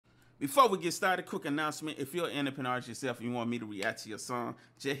Before we get started, quick announcement. If you're an independent artist yourself and you want me to react to your song,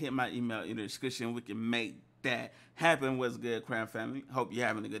 just hit my email in the description. We can make that happen. What's good, Crown family? Hope you're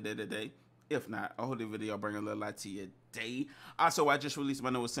having a good day today. If not, I hope the video bring a little light to your day. Also, I just released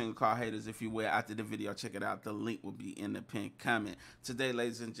my newest single called Haters. If you will, after the video, check it out. The link will be in the pinned comment. Today,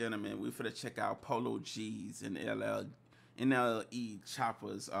 ladies and gentlemen, we're finna check out Polo G's and NLE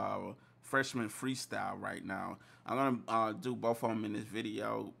Choppa's freshman freestyle right now. I'm gonna do both of them in this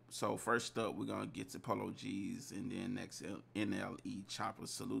video. So first up, we're gonna get to Polo G's, and then next NLE Choppa.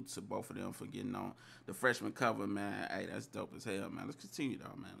 Salute to both of them for getting on the freshman cover, man. Hey, that's dope as hell, man. Let's continue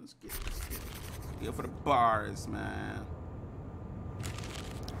though, man. Let's get it. Get for the bars, man.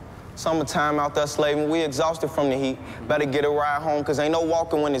 Summertime out there slaving, we exhausted from the heat. Better get a ride home, cause ain't no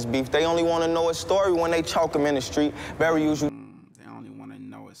walking when it's beef. They only wanna know his story when they chalk him in the street. Very usual. They only wanna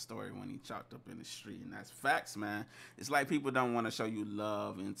know his story when he chalked up in the street, and that's facts, man. It's like people don't wanna show you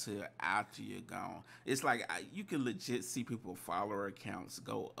love until after you're gone. It's like you can legit see people follower accounts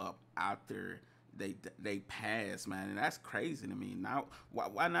go up after they pass, man, and that's crazy to me. Now,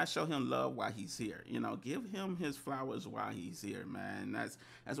 why not show him love while he's here? You know, give him his flowers while he's here, man. That's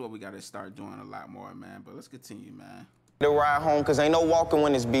what we got to start doing a lot more, man. But let's continue, man. To ride home, cause ain't no walking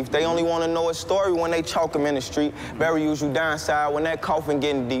when it's beef. They only wanna know his story when they chalk him in the street. Very usual downside when that coffin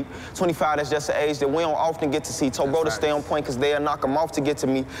getting deep. 25, that's just an age that we don't often get to see. Told bro to stay on point, cause they'll knock him off to get to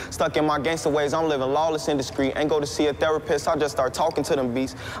me. Stuck in my gangster ways, I'm living lawless and discreet. Ain't go to see a therapist, I just start talking to them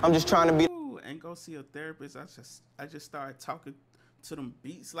beats. I'm just trying to be. Ain't go see a therapist, I just started talking to them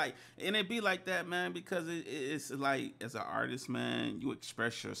beats, like, and it be like that, man, because it's like, as an artist, man, you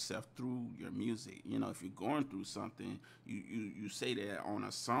express yourself through your music. You know, if you're going through something, you say that on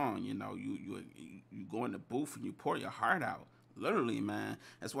a song. You know, you go in the booth and you pour your heart out. Literally, man.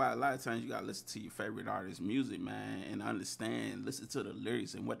 That's why a lot of times you gotta listen to your favorite artist's music, man, and understand, listen to the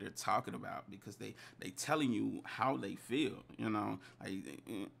lyrics and what they're talking about, because they telling you how they feel, you know, like,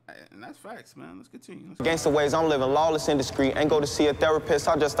 and that's facts, man. Let's continue. Gangster ways, I'm living lawless and discreet. Ain't go to see a therapist,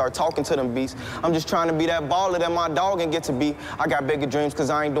 I just start talking to them beats. I'm just trying to be that baller that my dog and get to be. I got bigger dreams, cause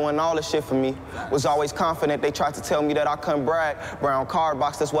I ain't doing all this shit for me. Was always confident, they tried to tell me that I couldn't brag. Brown card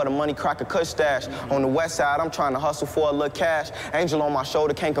box, that's where the money cracker could stash. On the west side, I'm trying to hustle for a little cash. Angel on my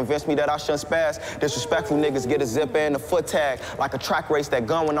shoulder can't convince me that I shouldn't spaz. Disrespectful niggas get a zipper and a foot tag. Like a track race, that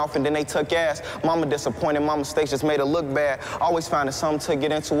gun went off and then they took ass. Mama disappointed, my mistakes just made her look bad. Always finding something to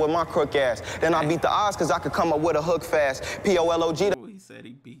get into with my crook ass. Then I beat the odds cause I could come up with a hook fast. P-O-L-O-G. He said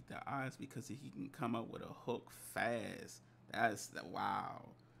he beat the odds because he can come up with a hook fast. That's the wow.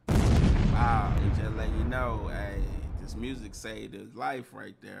 Wow, he just let you know, hey, this music saved his life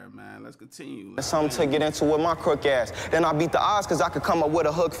right there, man. Let's continue. Something to get into with my crook ass. Then I beat the odds cause I could come up with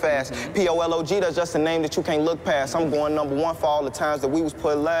a hook fast. P-O-L-O-G, that's just a name that you can't look past. I'm going #1 for all the times that we was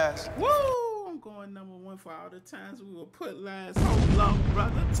put last. Woo! I'm going #1 for all the times we were put last. Hold on,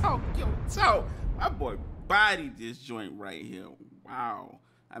 brother. Talk your talk. My boy bodied this joint right here. Wow.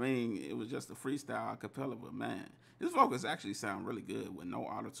 I mean, it was just a freestyle acapella, but man, his vocals actually sound really good with no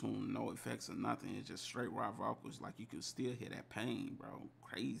auto-tune, no effects or nothing. It's just straight raw vocals. Like, you can still hear that pain, bro.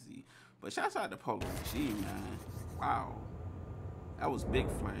 Crazy. But shouts out to Polo G, man. Wow. That was big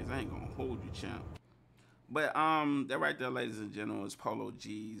flames. I ain't gonna hold you, champ. But that right there, ladies and gentlemen, is Polo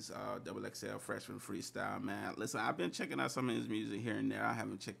G's XXL freshman freestyle, man. Listen, I've been checking out some of his music here and there. I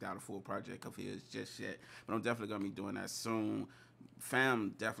haven't checked out a full project of his just yet, but I'm definitely gonna be doing that soon.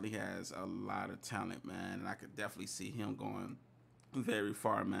 Fam definitely has a lot of talent, man, and I could definitely see him going very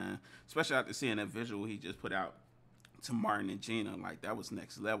far, man. Especially after seeing that visual he just put out to Martin and Gina. Like, that was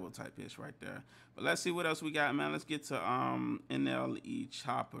next level type ish right there. But let's see what else we got, man. Let's get to NLE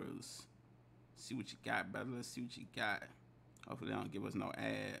Choppers. See what you got, brother. Let's see what you got. Hopefully they don't give us no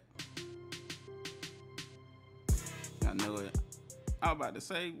ad. I know it. I was about to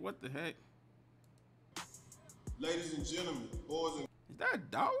say, what the heck? Ladies and gentlemen, boys and is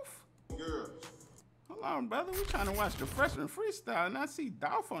that Dolph? girls. Hold on, brother. We trying to watch the freshman freestyle and I see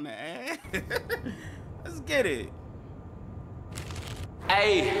Dolph on the ad. Let's get it.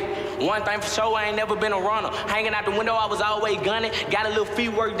 Hey, one thing for sure, I ain't never been a runner. Hanging out the window, I was always gunning. Got a little feet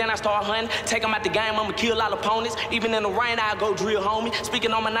work, then I start hunting. Take them out the game, I'ma kill all opponents. Even in the rain, I go drill, homie.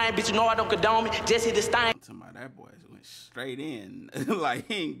 Speaking on my name, bitch, you know I don't condone me. Just hit the stain. That boy went straight in. Like,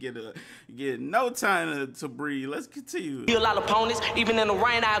 he ain't get no time to breathe. Let's continue. Kill all opponents. Even in the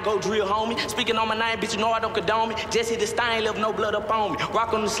rain, I go drill, homie. Speaking on my name, bitch, you know I don't condone me. Just hit the stain, left no blood up on me.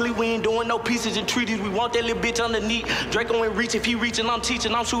 Rock on the sleep, we ain't doing no pieces and treaties. We want that little bitch underneath. Draco ain't reach, if he reaching, I'm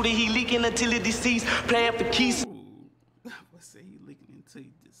teaching. I'm shooting, he leaking until he deceased. Playing for keys. What's say he leaking until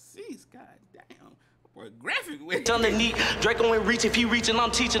he deceased? God damn. Boy graphic with underneath. Draco ain't reach if he reaching,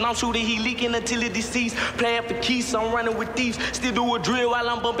 I'm teaching. I'm shooting, he leaking until it deceased. Playing for keys, so I'm running with thieves. Still do a drill while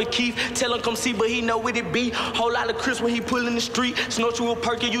I'm bumping Keith. Tell him come see, but he know what it be. Whole lot of Chris when he pull in the street. Snort you a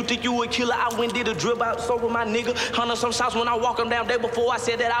perky, you think you a killer. I went did a drill out so with my nigga. 100 some shots when I walk him down. Day before I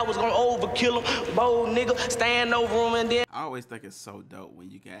said that I was gonna overkill him. Bold nigga, stand over him and then. I always think it's so dope when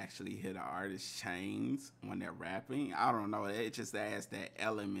you can actually hit an artist's chains when they're rapping. I don't know, it just adds that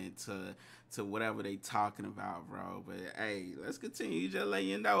element to whatever they talking about, bro. But hey, let's continue. Just let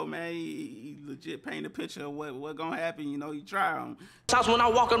you know, man. He legit paint a picture of what gonna happen. You know, you try him. When I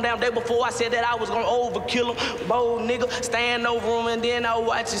walk him down, day before I said that I was gonna overkill him. Bold nigga, stand over him and then I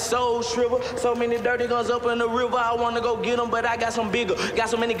watch his soul shrivel. So many dirty guns up in the river, I wanna go get them, but I got some bigger. Got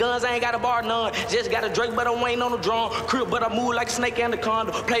so many guns, I ain't got a bar none. Just got a Drake, but I'm waiting on the drum. Crip, but I move like a snake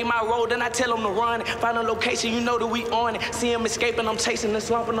anaconda. Play my role, then I tell him to run it. Find a location, you know that we on it. See him escaping, I'm chasing and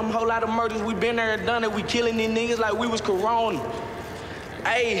slumping them. Whole lot of murders, we been there and done it. We killing these niggas like we was Corona.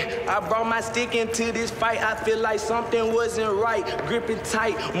 Ayy, I brought my stick into this fight. I feel like something wasn't right. Grip it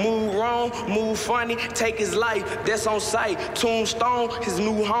tight, move wrong, move funny, take his life. That's on sight. Tombstone, his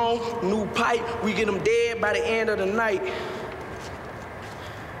new home, new pipe. We get him dead by the end of the night.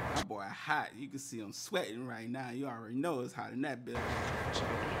 My boy hot. You can see him sweating right now. You already know it's hot in that building.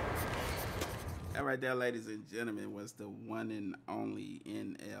 That right there, ladies and gentlemen, was the one and only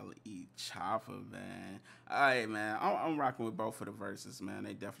NLE Choppa, man. All right, man. I'm rocking with both of the verses, man.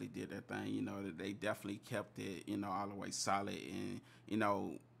 They definitely did their thing. You know, they definitely kept it, you know, all the way solid and, you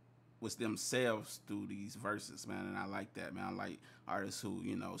know, was themselves through these verses, man. And I like that, man. I like artists who,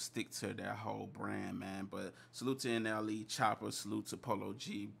 you know, stick to their whole brand, man. But salute to NLE Choppa. Salute to Polo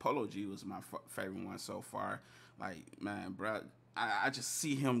G. Polo G was my favorite one so far. Like, man, bro. I just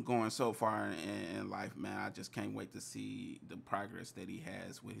see him going so far in life, man. I just can't wait to see the progress that he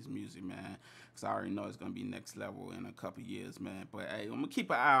has with his music, man. Because I already know it's going to be next level in a couple years, man. But, hey, I'm going to keep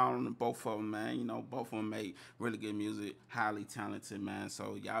an eye on both of them, man. You know, both of them make really good music, highly talented, man.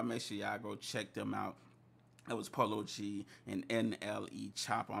 So, y'all make sure y'all go check them out. That was Polo G and NLE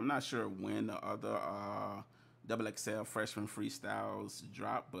Choppa. I'm not sure when the other XXL freshman freestyles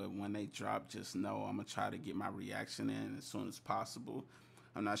drop, but when they drop, just know I'm gonna try to get my reaction in as soon as possible.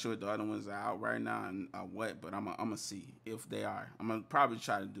 I'm not sure if the other ones are out right now and what, but I'm gonna see if they are. I'm gonna probably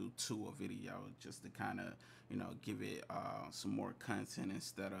try to do 2 a video just to kind of, you know, give it some more content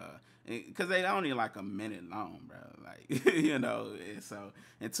instead of, because they only like a minute long, bro. Like, you know, so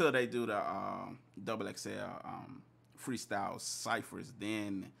until they do the XXL freestyle ciphers,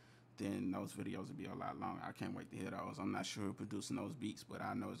 then those videos will be a lot longer. I can't wait to hear those. I'm not sure who's producing those beats, but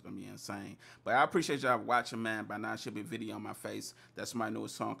I know it's going to be insane. But I appreciate y'all watching, man. By now, it should be a video on my face. That's my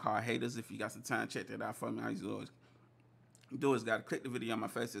newest song called Haters. If you got some time, check that out for me. All you do is got to click the video on my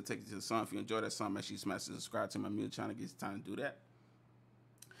face. It'll take you to the song. If you enjoy that song, make sure you smash the subscribe to my music channel. Get some time to do that.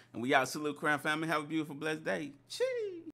 And we out. Salute, Crown family. Have a beautiful, blessed day. Cheers.